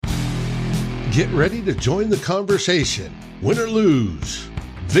Get ready to join the conversation. Win or lose,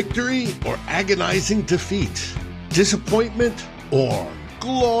 victory or agonizing defeat, disappointment or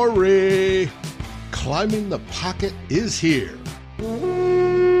glory. Climbing the Pocket is here.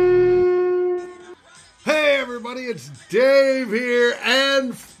 Hey everybody, it's Dave here,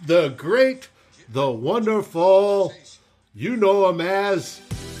 and the great, the wonderful, you know him as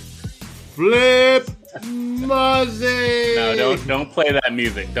Flip Muzzy. No, don't play that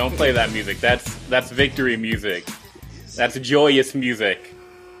music. Don't play that music. That's victory music. That's joyous music.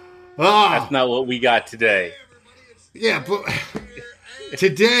 That's not what we got today. Yeah, but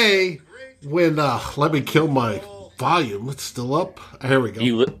today, when let me kill my volume. It's still up. Here we go.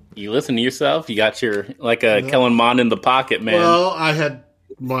 You listen to yourself. You got your Kellen Mond in the pocket, man. Well, I had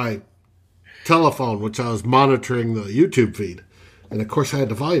my telephone, which I was monitoring the YouTube feed. And, of course, I had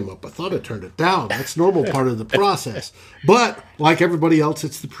the volume up. I thought I turned it down. That's normal part of the process. But, like everybody else,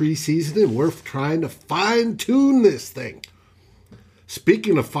 it's the preseason, and we're trying to fine-tune this thing.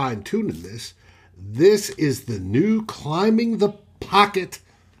 Speaking of fine-tuning this is the new Climbing the Pocket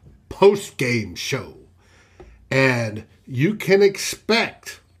post-game show. And you can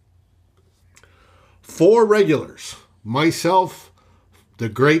expect 4 regulars. Myself, the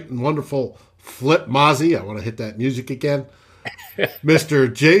great and wonderful Flip Mozzie. I want to hit that music again.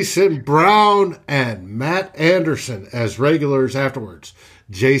 Mr. Jason Brown and Matt Anderson as regulars afterwards.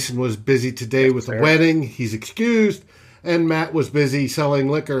 Jason was busy today with a wedding. He's excused. And Matt was busy selling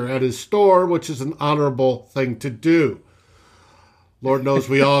liquor at his store, which is an honorable thing to do. Lord knows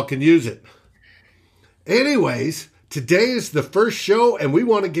we all can use it. Anyways, today is the first show, and we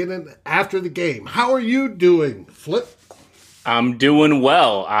want to get in after the game. How are you doing, Flip? I'm doing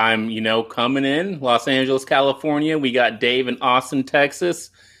well. I'm, coming in Los Angeles, California. We got Dave in Austin, Texas.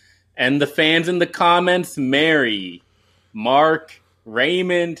 And the fans in the comments, Mary, Mark,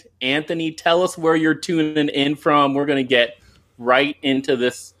 Raymond, Anthony, tell us where you're tuning in from. We're going to get right into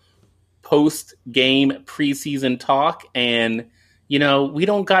this post-game preseason talk. And, we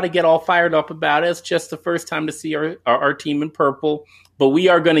don't got to get all fired up about it. It's just the first time to see our team in purple. But we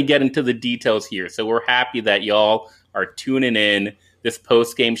are going to get into the details here. So we're happy that y'all are tuning in. This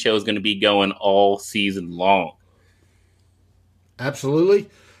post-game show is going to be going all season long. Absolutely.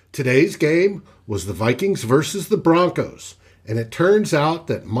 Today's game was the Vikings versus the Broncos. And it turns out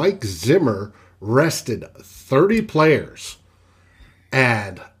that Mike Zimmer rested 30 players.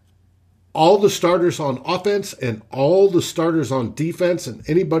 And all the starters on offense and all the starters on defense and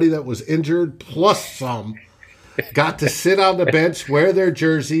anybody that was injured, plus some, got to sit on the bench, wear their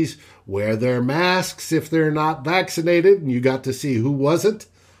jerseys, wear their masks if they're not vaccinated. And you got to see who wasn't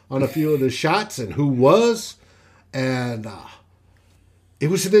on a few of the shots and who was. And it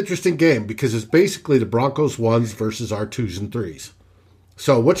was an interesting game because it's basically the Broncos 1s versus our 2s and 3s.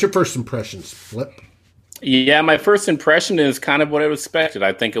 So what's your first impressions, Flip? Yeah, my first impression is kind of what I expected.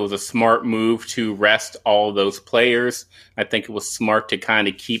 I think it was a smart move to rest all those players. I think it was smart to kind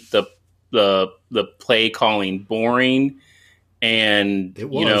of keep the play calling boring. And,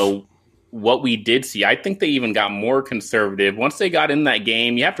 what we did see, I think they even got more conservative. Once they got in that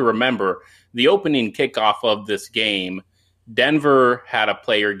game, you have to remember the opening kickoff of this game, Denver had a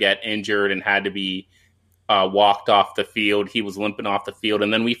player get injured and had to be walked off the field. He was limping off the field.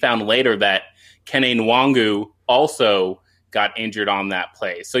 And then we found later that Kene Nwangu also got injured on that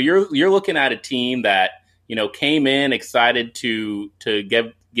play. So you're looking at a team that, came in excited to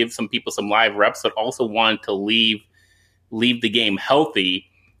give some people some live reps, but also wanted to leave the game healthy.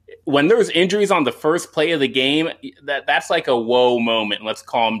 When there's injuries on the first play of the game, that's like a whoa moment. Let's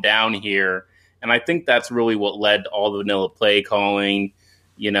calm down here. And I think that's really what led to all the vanilla play calling.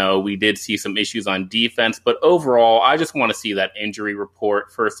 We did see some issues on defense, but overall, I just want to see that injury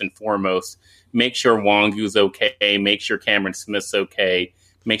report first and foremost. Make sure Nwangu's okay. Make sure Cameron Smith's okay.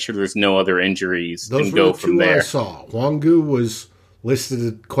 Make sure there's no other injuries. Those and were go the from two there. I saw. Nwangu was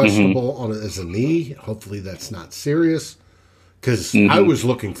listed questionable on it as a knee. Hopefully that's not serious because I was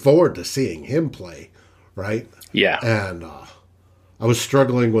looking forward to seeing him play, right? Yeah. And I was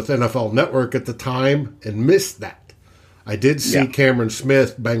struggling with NFL Network at the time and missed that. I did see Cameron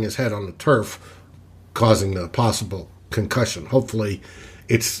Smith bang his head on the turf, causing a possible concussion. Hopefully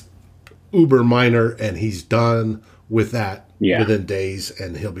it's uber minor and he's done with that within days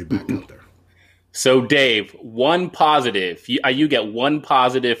and he'll be back out there. So, Dave, one positive. You get one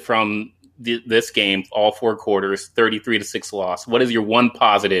positive from this game, all 4 quarters, 33-6 loss. What is your one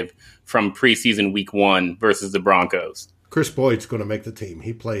positive from preseason week 1 versus the Broncos? Chris Boyd's going to make the team.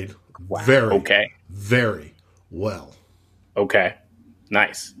 He played very well. Okay,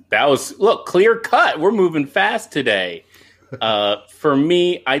 nice. That was, clear cut. We're moving fast today. For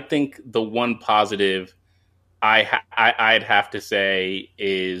me, I think the one positive I'd have to say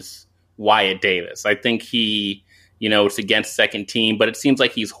is Wyatt Davis. I think it's against second team, but it seems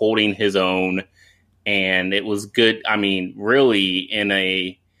like he's holding his own, and it was good. I mean,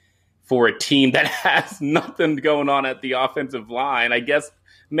 really, for a team that has nothing going on at the offensive line, I guess.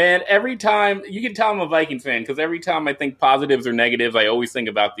 Man, every time you can tell I'm a Vikings fan because every time I think positives or negatives, I always think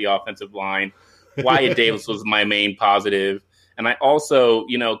about the offensive line. Wyatt Davis was my main positive. And I also,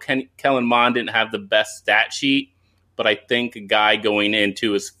 Kellen Mond didn't have the best stat sheet, but I think a guy going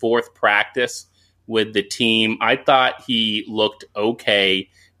into his fourth practice with the team, I thought he looked okay.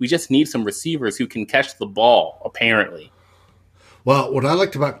 We just need some receivers who can catch the ball, apparently. Well, what I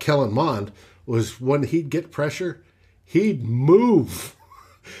liked about Kellen Mond was when he'd get pressure, he'd move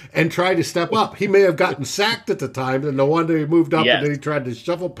and try to step up. He may have gotten sacked at the time, and no wonder he moved up and then he tried to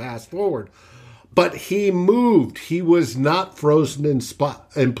shuffle pass forward. But he moved. He was not frozen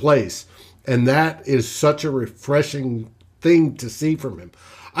in place. And that is such a refreshing thing to see from him.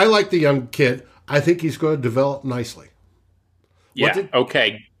 I like the young kid. I think he's going to develop nicely. Yeah.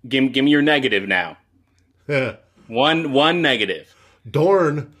 Okay. Give me your negative now. One negative.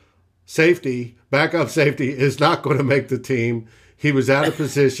 Dorn, backup safety, is not going to make the team. He was out of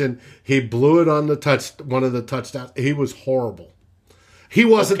position. He blew it on one of the touchdowns. He was horrible. He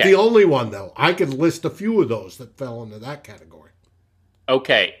wasn't the only one, though. I could list a few of those that fell into that category.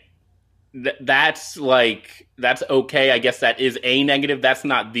 Okay. That's okay. I guess that is a negative. That's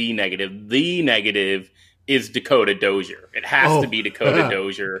not the negative. The negative is Dakota Dozier. It has to be Dakota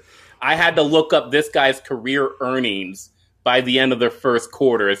Dozier. I had to look up this guy's career earnings by the end of their first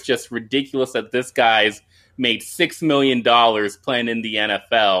quarter. It's just ridiculous that this guy's made $6 million playing in the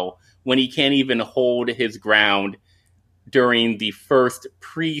NFL when he can't even hold his ground during the first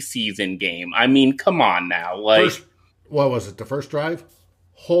preseason game. I mean, come on now. What was it? The first drive?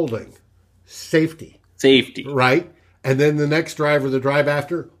 Holding. Safety. Right? And then the next drive or the drive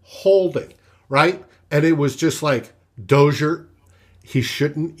after? Holding. Right? And it was just like, Dozier, he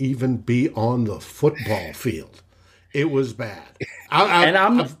shouldn't even be on the football field. It was bad.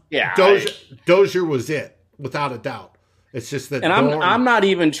 Dozier was it, without a doubt. It's just that. And I'm not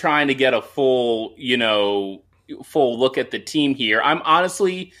even trying to get a full look at the team here. I'm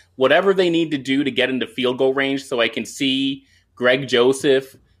honestly, whatever they need to do to get into field goal range so I can see Greg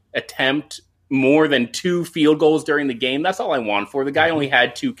Joseph attempt more than 2 field goals during the game. That's all I want for. The guy only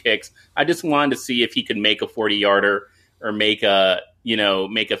had 2 kicks. I just wanted to see if he could make a 40-yarder or make a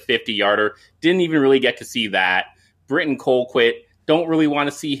 50-yarder. Didn't even really get to see that. Britton Colquitt, don't really want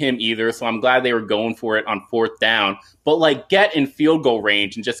to see him either, so I'm glad they were going for it on 4th down. But get in field goal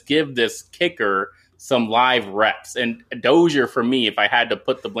range and just give this kicker some live reps. And Dozier, for me, if I had to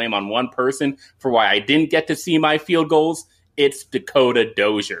put the blame on one person for why I didn't get to see my field goals, it's Dakota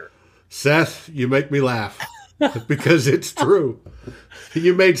Dozier. Seth, you make me laugh because it's true.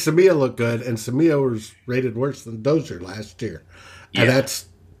 You made Samia look good, and Samia was rated worse than Dozier last year. And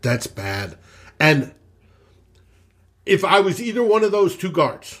that's bad. And if I was either one of those 2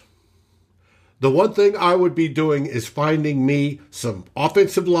 guards, the one thing I would be doing is finding me some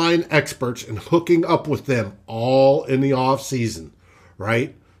offensive line experts and hooking up with them all in the off season,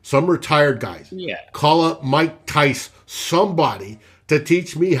 right? Some retired guys. Yeah. Call up Mike Tice, somebody to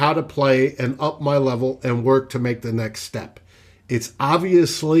teach me how to play and up my level and work to make the next step. It's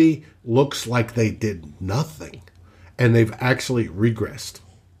obviously looks like they did nothing, and they've actually regressed.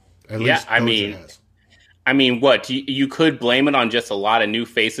 At least I mean, what? You could blame it on just a lot of new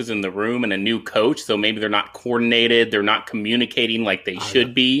faces in the room and a new coach, so maybe they're not coordinated, they're not communicating like they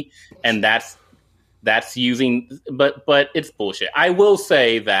should be, and that's using, but it's bullshit. I will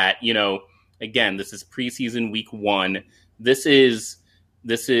say that, again, this is preseason week 1. This is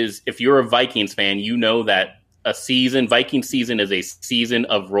if you're a Vikings fan, you know that Viking season is a season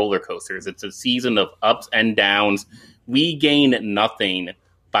of roller coasters. It's a season of ups and downs. We gain nothing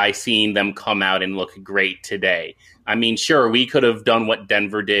by seeing them come out and look great today. I mean, sure, we could have done what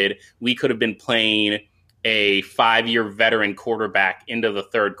Denver did. We could have been playing a 5-year veteran quarterback into the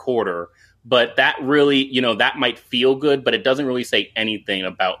third quarter, but that really, that might feel good, but it doesn't really say anything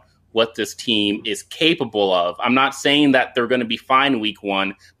about what this team is capable of. I'm not saying that they're going to be fine week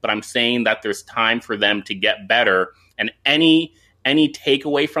 1, but I'm saying that there's time for them to get better. And any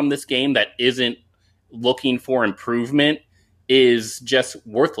takeaway from this game that isn't looking for improvement is just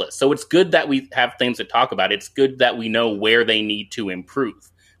worthless. So it's good that we have things to talk about. It's good that we know where they need to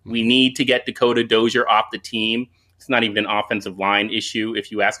improve. We need to get Dakota Dozier off the team. It's not even an offensive line issue,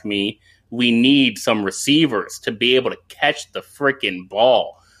 if you ask me. We need some receivers to be able to catch the freaking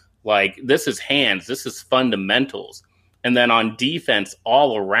ball. This is hands. This is fundamentals. And then on defense,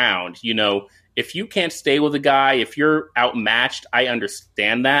 all around, if you can't stay with a guy, if you're outmatched, I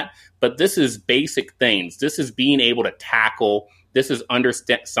understand that. But this is basic things. This is being able to tackle. This is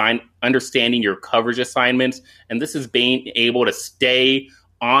understanding your coverage assignments. And this is being able to stay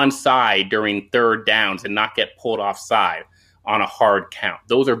onside during third downs and not get pulled offside on a hard count.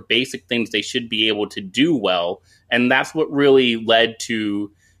 Those are basic things they should be able to do well. And that's what really led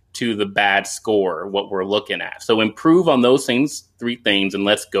to the bad score, what we're looking at. So improve on those things, 3 things, and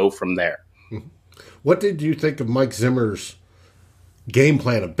let's go from there. What did you think of Mike Zimmer's game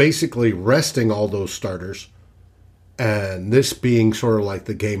plan of basically resting all those starters and this being sort of like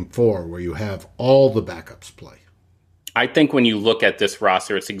the game 4 where you have all the backups play? I think when you look at this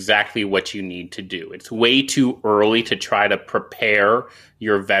roster, it's exactly what you need to do. It's way too early to try to prepare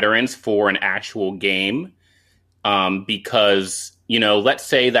your veterans for an actual game because, let's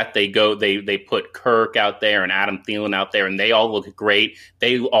say that they put Kirk out there and Adam Thielen out there and they all look great.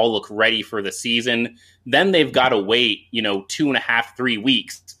 They all look ready for the season. Then they've got to wait, 2.5, 3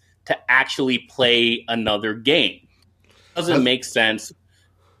 weeks to actually play another game. Doesn't make sense.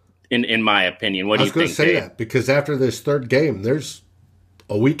 In my opinion. What do you think? I was going to say that because after this third game, there's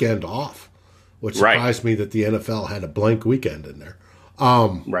a weekend off, which surprised me that the NFL had a blank weekend in there.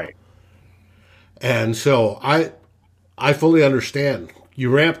 Right. And so I fully understand. You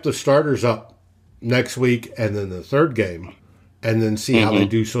ramp the starters up next week and then the third game and then see how they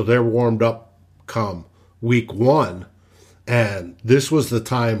do. So they're warmed up come week 1. And this was the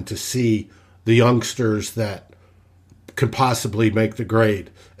time to see the youngsters that could possibly make the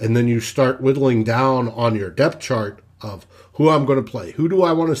grade. And then you start whittling down on your depth chart of who I'm going to play. Who do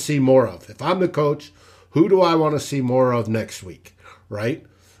I want to see more of? If I'm the coach, who do I want to see more of next week, right?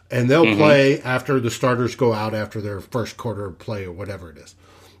 And they'll play after the starters go out after their first quarter of play or whatever it is.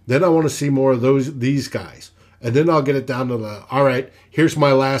 Then I want to see more of these guys. And then I'll get it down to all right, here's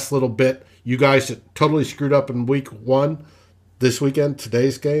my last little bit. You guys that totally screwed up in week 1 this weekend,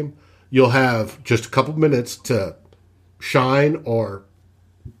 today's game, you'll have just a couple minutes to shine or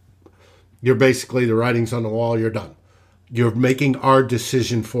you're basically the writing's on the wall, you're done. You're making our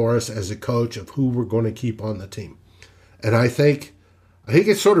decision for us as a coach of who we're going to keep on the team. And I think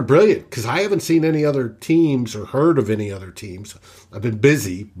it's sort of brilliant because I haven't seen any other teams or heard of any other teams. I've been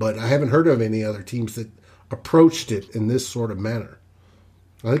busy, but I haven't heard of any other teams that approached it in this sort of manner.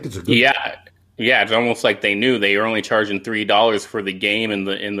 I think it's a good Yeah, it's almost like they knew they were only charging $3 for the game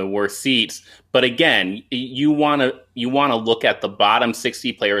in the worst seats. But again, you want to look at the bottom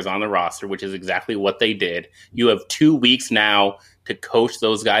 60 players on the roster, which is exactly what they did. You have 2 weeks now to coach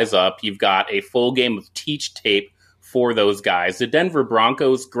those guys up. You've got a full game of teach tape for those guys. The Denver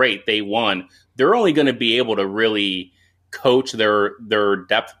Broncos, great, they won. They're only going to be able to really coach their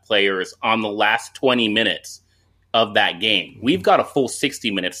depth players on the last 20 minutes of that game. We've got a full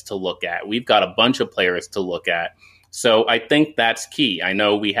 60 minutes to look at. We've got a bunch of players to look at. So I think that's key. I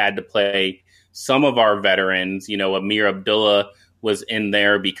know we had to play some of our veterans. Amir Abdullah was in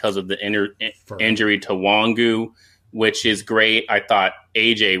there because of the injury to Wangu, which is great. I thought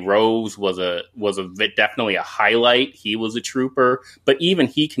AJ Rose was definitely a highlight. He was a trooper, but even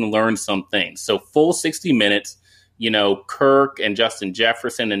he can learn some things. So full 60 minutes, Kirk and Justin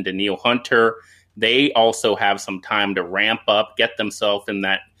Jefferson and Danielle Hunter, they also have some time to ramp up, get themselves in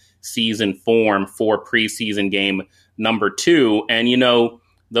that season form for preseason game number 2. And,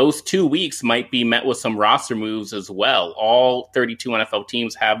 those 2 weeks might be met with some roster moves as well. All 32 NFL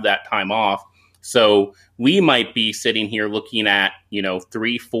teams have that time off. So we might be sitting here looking at,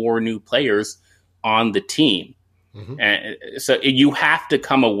 3-4 new players on the team. And so you have to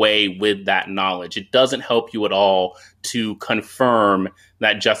come away with that knowledge. It doesn't help you at all to confirm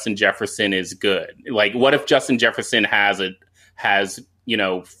that Justin Jefferson is good. Like, what if Justin Jefferson has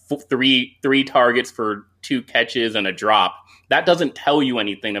three targets for 2 catches and a drop? That doesn't tell you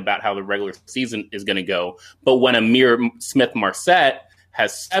anything about how the regular season is going to go. But when Amir Smith-Marset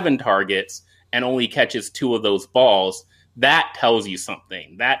has 7 targets and only catches 2 of those balls, that tells you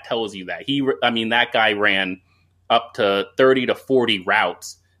something. That tells you that that guy ran up to 30 to 40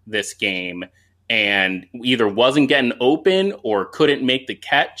 routes this game and either wasn't getting open or couldn't make the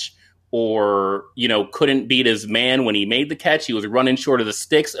catch or, couldn't beat his man when he made the catch. He was running short of the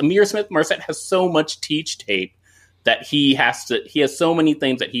sticks. Amir Smith-Marset has so much teach tape that he has so many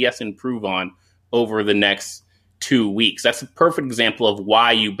things that he has to improve on over the next 2 weeks. That's a perfect example of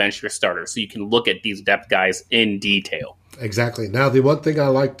why you bench your starter, so you can look at these depth guys in detail. Exactly. Now, the one thing I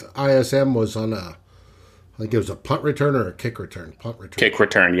liked ISM was on I think it was a punt return or a kick return. Punt return. Kick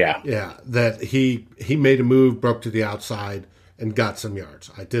return, yeah. Yeah, that he made a move, broke to the outside, and got some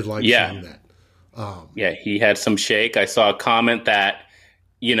yards. I did like seeing that. Yeah, he had some shake. I saw a comment that,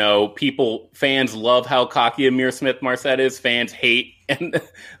 fans love how cocky Amir Smith-Marset is. Fans hate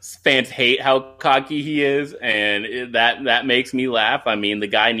how cocky he is, and that makes me laugh. I mean, the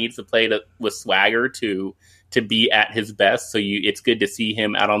guy needs to play with swagger to be at his best. So it's good to see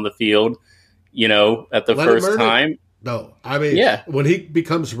him out on the field, at the first time. No, I mean, when he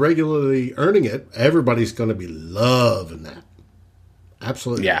becomes regularly earning it, everybody's going to be loving that.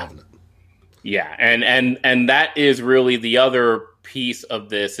 Absolutely loving it. Yeah, and that is really the other piece of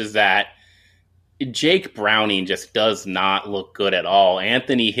this, is that Jake Browning just does not look good at all.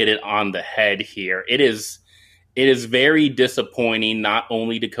 Anthony hit it on the head here. It is very disappointing, not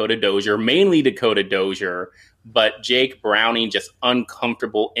only Dakota Dozier, mainly Dakota Dozier, but Jake Browning just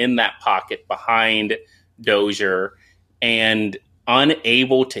uncomfortable in that pocket behind Dozier and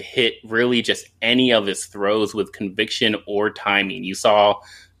unable to hit really just any of his throws with conviction or timing. You saw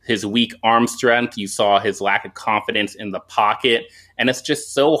his weak arm strength. You saw his lack of confidence in the pocket. And it's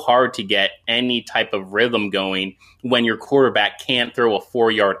just so hard to get any type of rhythm going when your quarterback can't throw a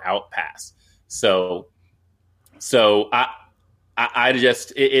 4-yard out pass. So I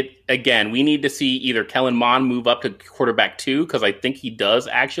just, again, we need to see either Kellen Mond move up to quarterback 2, because I think he does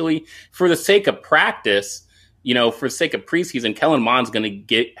actually, for the sake of practice, for the sake of preseason, Kellen Mond's going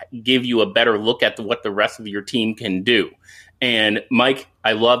to give you a better look at what the rest of your team can do. And Mike,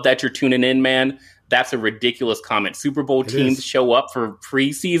 I love that you're tuning in, man. That's a ridiculous comment. Super Bowl teams show up for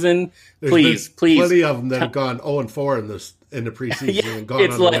preseason. Please. Plenty of them that have gone 0-4 in the preseason and gone on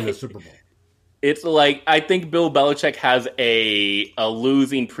to win the Super Bowl. It's like, I think Bill Belichick has a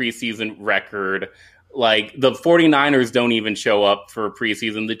losing preseason record. Like, the 49ers don't even show up for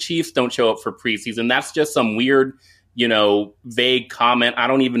preseason. The Chiefs don't show up for preseason. That's just some weird, vague comment. I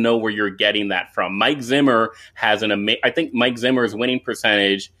don't even know where you're getting that from. Mike Zimmer has I think Mike Zimmer's winning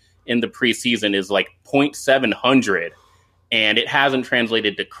percentage in the preseason is like .700, and it hasn't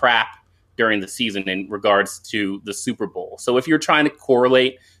translated to crap during the season in regards to the Super Bowl. So if you're trying to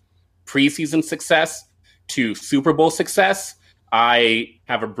correlate preseason success to Super Bowl success, I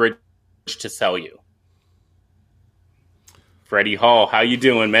have a bridge to sell you. Freddie Hall, how you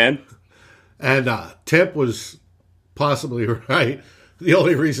doing, man? And Tip was possibly right. The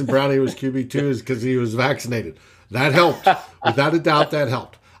only reason Brownie was QB2 is because he was vaccinated. That helped. Without a doubt, that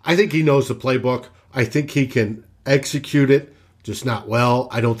helped. I think he knows the playbook. I think he can execute it, just not well.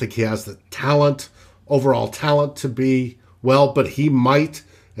 I don't think he has the overall talent to be well, but he might,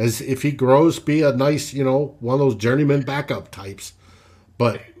 as if he grows, be a nice, one of those journeyman backup types.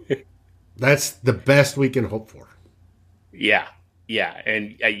 But that's the best we can hope for. Yeah,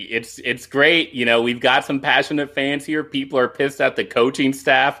 and it's great. We've got some passionate fans here. People are pissed at the coaching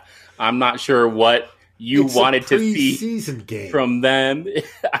staff. I'm not sure what wanted to see from them.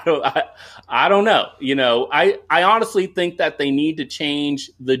 I don't know. I honestly think that they need to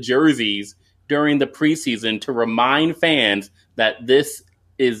change the jerseys during the preseason to remind fans that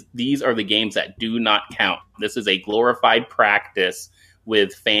these are the games that do not count. This is a glorified practice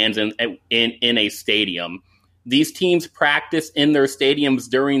with fans in a stadium. These teams practice in their stadiums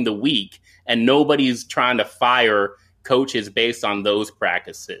during the week, and nobody's trying to fire coaches based on those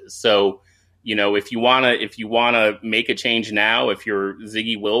practices. So, if you wanna make a change now, if you're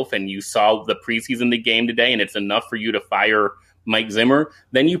Ziggy Wilf and you saw the preseason game today and it's enough for you to fire Mike Zimmer,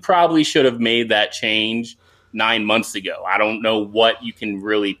 then you probably should have made that change 9 months ago. I don't know what you can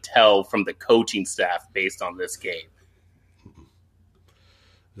really tell from the coaching staff based on this game.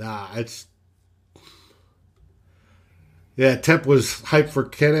 Tep was hyped for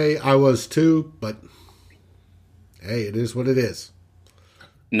Kenny. I was too, but hey, it is what it is.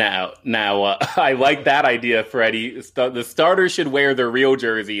 Now, I like that idea, Freddie. The starters should wear their real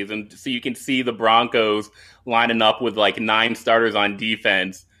jerseys, and so you can see the Broncos lining up with like 9 starters on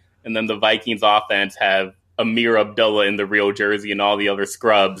defense, and then the Vikings offense have Amir Abdullah in the real jersey and all the other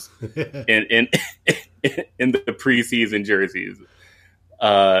scrubs in the preseason jerseys.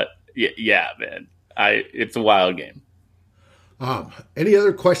 Yeah, man. It's a wild game. Any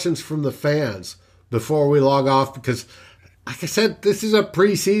other questions from the fans before we log off? Because, like I said, this is a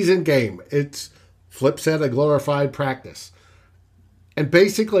preseason game. It's flip said a glorified practice. And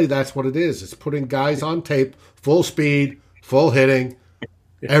basically that's what it is. It's putting guys on tape, full speed, full hitting,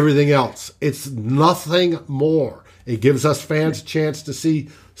 everything else. It's nothing more. It gives us fans a chance to see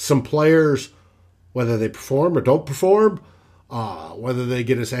some players, whether they perform or don't perform, whether they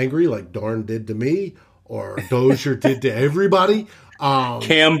get us angry like Dorn did to me, or Dozier did to everybody.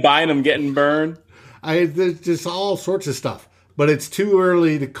 Cam Bynum getting burned. There's just all sorts of stuff. But it's too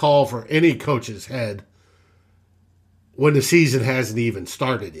early to call for any coach's head when the season hasn't even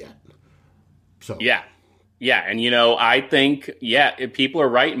started yet. So Yeah. Yeah. And, I think, if people are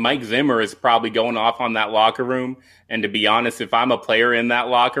right, Mike Zimmer is probably going off on that locker room. And to be honest, if I'm a player in that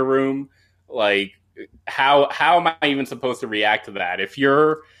locker room, like, how am I even supposed to react to that? If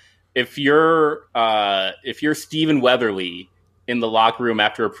you're Stephen Weatherly in the locker room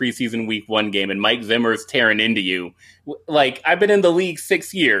after a preseason week 1 game and Mike Zimmer's tearing into you, like, I've been in the league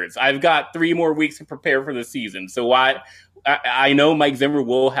 6 years. I've got 3 more weeks to prepare for the season. So I know Mike Zimmer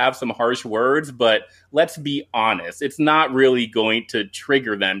will have some harsh words, but let's be honest. It's not really going to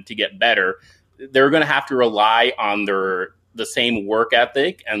trigger them to get better. They're going to have to rely on the same work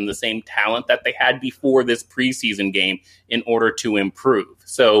ethic and the same talent that they had before this preseason game in order to improve.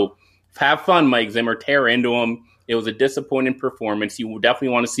 So have fun, Mike Zimmer. Tear into him. It was a disappointing performance. You will definitely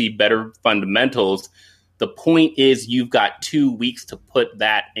want to see better fundamentals. The point is you've got 2 weeks to put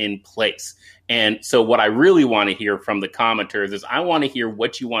that in place. And so what I really want to hear from the commenters is I want to hear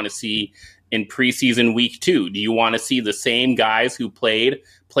what you want to see in preseason week 2. Do you want to see the same guys who play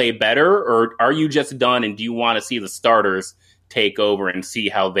better, or are you just done and do you want to see the starters take over and see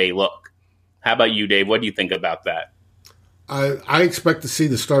how they look? How about you, Dave? What do you think about that? I expect to see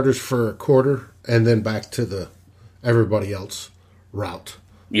the starters for a quarter and then back to the everybody else route.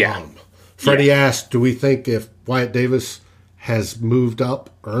 Yeah. Freddie asked, do we think if Wyatt Davis has moved up,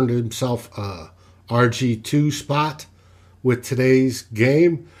 earned himself a RG2 spot with today's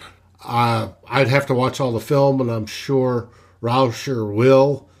game? I'd have to watch all the film, and I'm sure Rauscher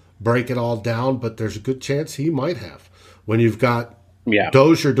will break it all down, but there's a good chance he might have. When you've got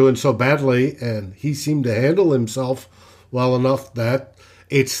Dozier doing so badly, and he seemed to handle himself well enough that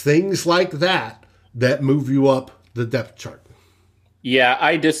it's things like that move you up the depth chart. Yeah,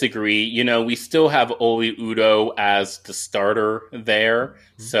 I disagree. We still have Oli Udoh as the starter there.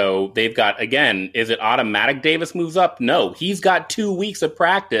 Mm-hmm. So they've got, again, is it automatic Davis moves up? No, he's got 2 weeks of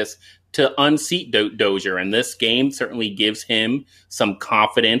practice to unseat Dozier. And this game certainly gives him some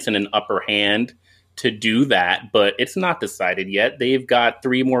confidence and an upper hand to do that. But it's not decided yet. They've got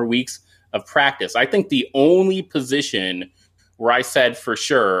 3 more weeks of practice. I think the only position where I said for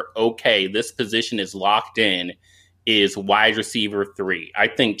sure, okay, this position is locked in, is wide receiver 3. I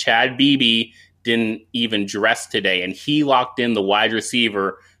think Chad Beebe didn't even dress today, and he locked in the wide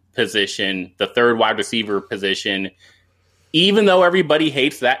receiver position, the 3rd wide receiver position. Even though everybody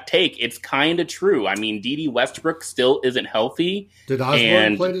hates that take, it's kind of true. I mean, Dede Westbrook still isn't healthy. Did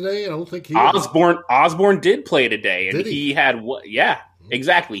Osborne play today? I don't think he Osborne did play today, and did he had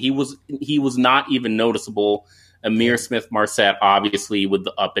exactly. He was not even noticeable. Amir Smith-Marset, obviously, with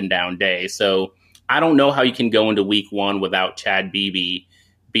the up and down day. So I don't know how you can go into week 1 without Chad Beebe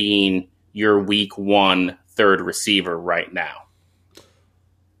being your week 1 3rd receiver right now.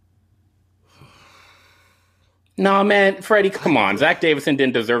 No, man, Freddie, come on. Zach Davison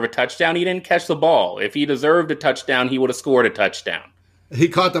didn't deserve a touchdown. He didn't catch the ball. If he deserved a touchdown, he would have scored a touchdown. He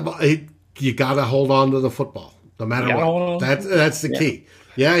caught the ball. You got to hold on to the football, no matter what. That's the key.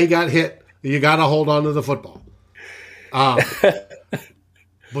 Yeah, he got hit. You got to hold on to the football.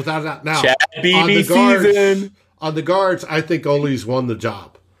 Without that, now Chad Beebe season. On the guards, I think Oli's won the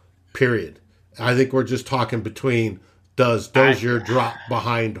job. Period. I think we're just talking between does Dozier drop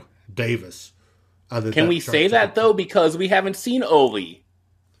behind Davis? Can we say that though? Because we haven't seen Oli.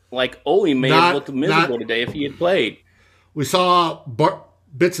 Like Oli may have looked miserable today if he had played. We saw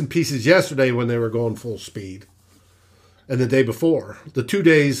bits and pieces yesterday when they were going full speed, and the day before, the 2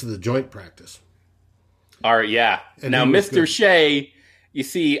 days of the joint practice. All right, yeah. And now, Mr. Shea, you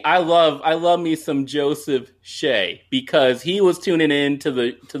see, I love me some Joseph Shea because he was tuning in to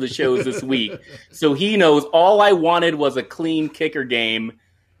the shows this week, so he knows all I wanted was a clean kicker game.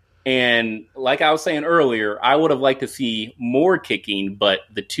 And like I was saying earlier, I would have liked to see more kicking, but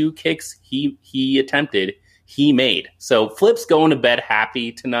the 2 kicks he attempted, he made. So Flip's going to bed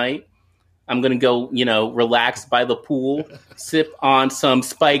happy tonight. I'm going to go, relax by the pool, sip on some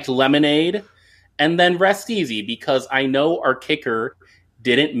spiked lemonade, and then rest easy because I know our kicker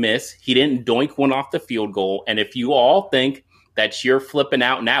didn't miss. He didn't doink one off the field goal. And if you all think that you're flipping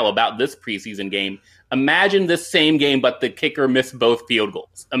out now about this preseason game, imagine this same game, but the kicker missed both field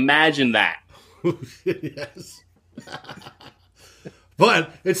goals. Imagine that. Yes.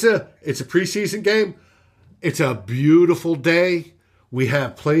 But it's a preseason game. It's a beautiful day. We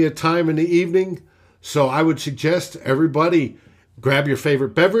have plenty of time in the evening. So I would suggest everybody grab your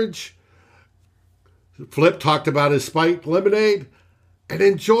favorite beverage. Flip talked about his spiked lemonade. And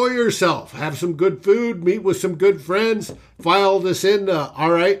enjoy yourself. Have some good food. Meet with some good friends. File this in.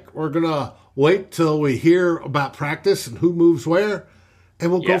 All right, we're going to wait till we hear about practice and who moves where. And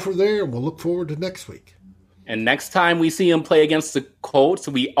we'll go from there. And we'll look forward to next week. And next time we see him play against the Colts,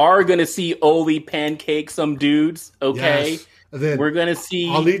 we are going to see Ole pancake some dudes, okay? Yes. Then we're going to see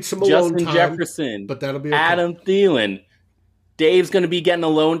I'll need some Justin time, Jefferson, but that'll be okay. Adam Thielen. Dave's going to be getting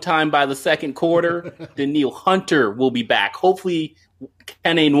alone time by the second quarter. Danielle Hunter will be back. Hopefully,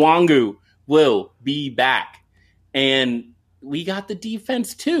 Kene Nwangu will be back. And we got the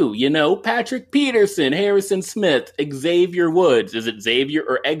defense too. Patrick Peterson, Harrison Smith, Xavier Woods. Is it Xavier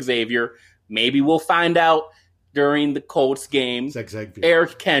or Xavier? Maybe we'll find out during the Colts game.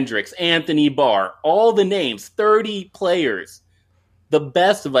 Eric Kendricks, Anthony Barr, all the names, 30 players. The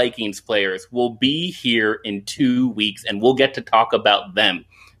best Vikings players will be here in 2 weeks, and we'll get to talk about them.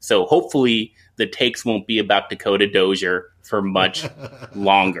 So hopefully the takes won't be about Dakota Dozier for much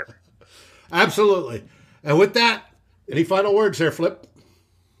longer. Absolutely. And with that, any final words there, Flip?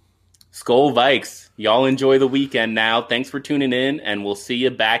 Skol Vikes. Y'all enjoy the weekend now. Thanks for tuning in, and we'll see you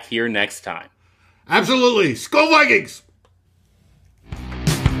back here next time. Absolutely. Skol Vikings!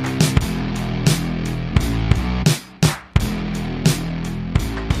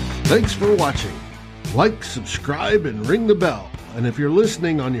 Thanks for watching. Like, subscribe, and ring the bell. And if you're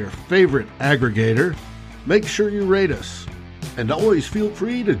listening on your favorite aggregator, make sure you rate us. And always feel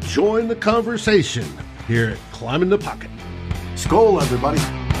free to join the conversation here at Climbing the Pocket. Skol, everybody.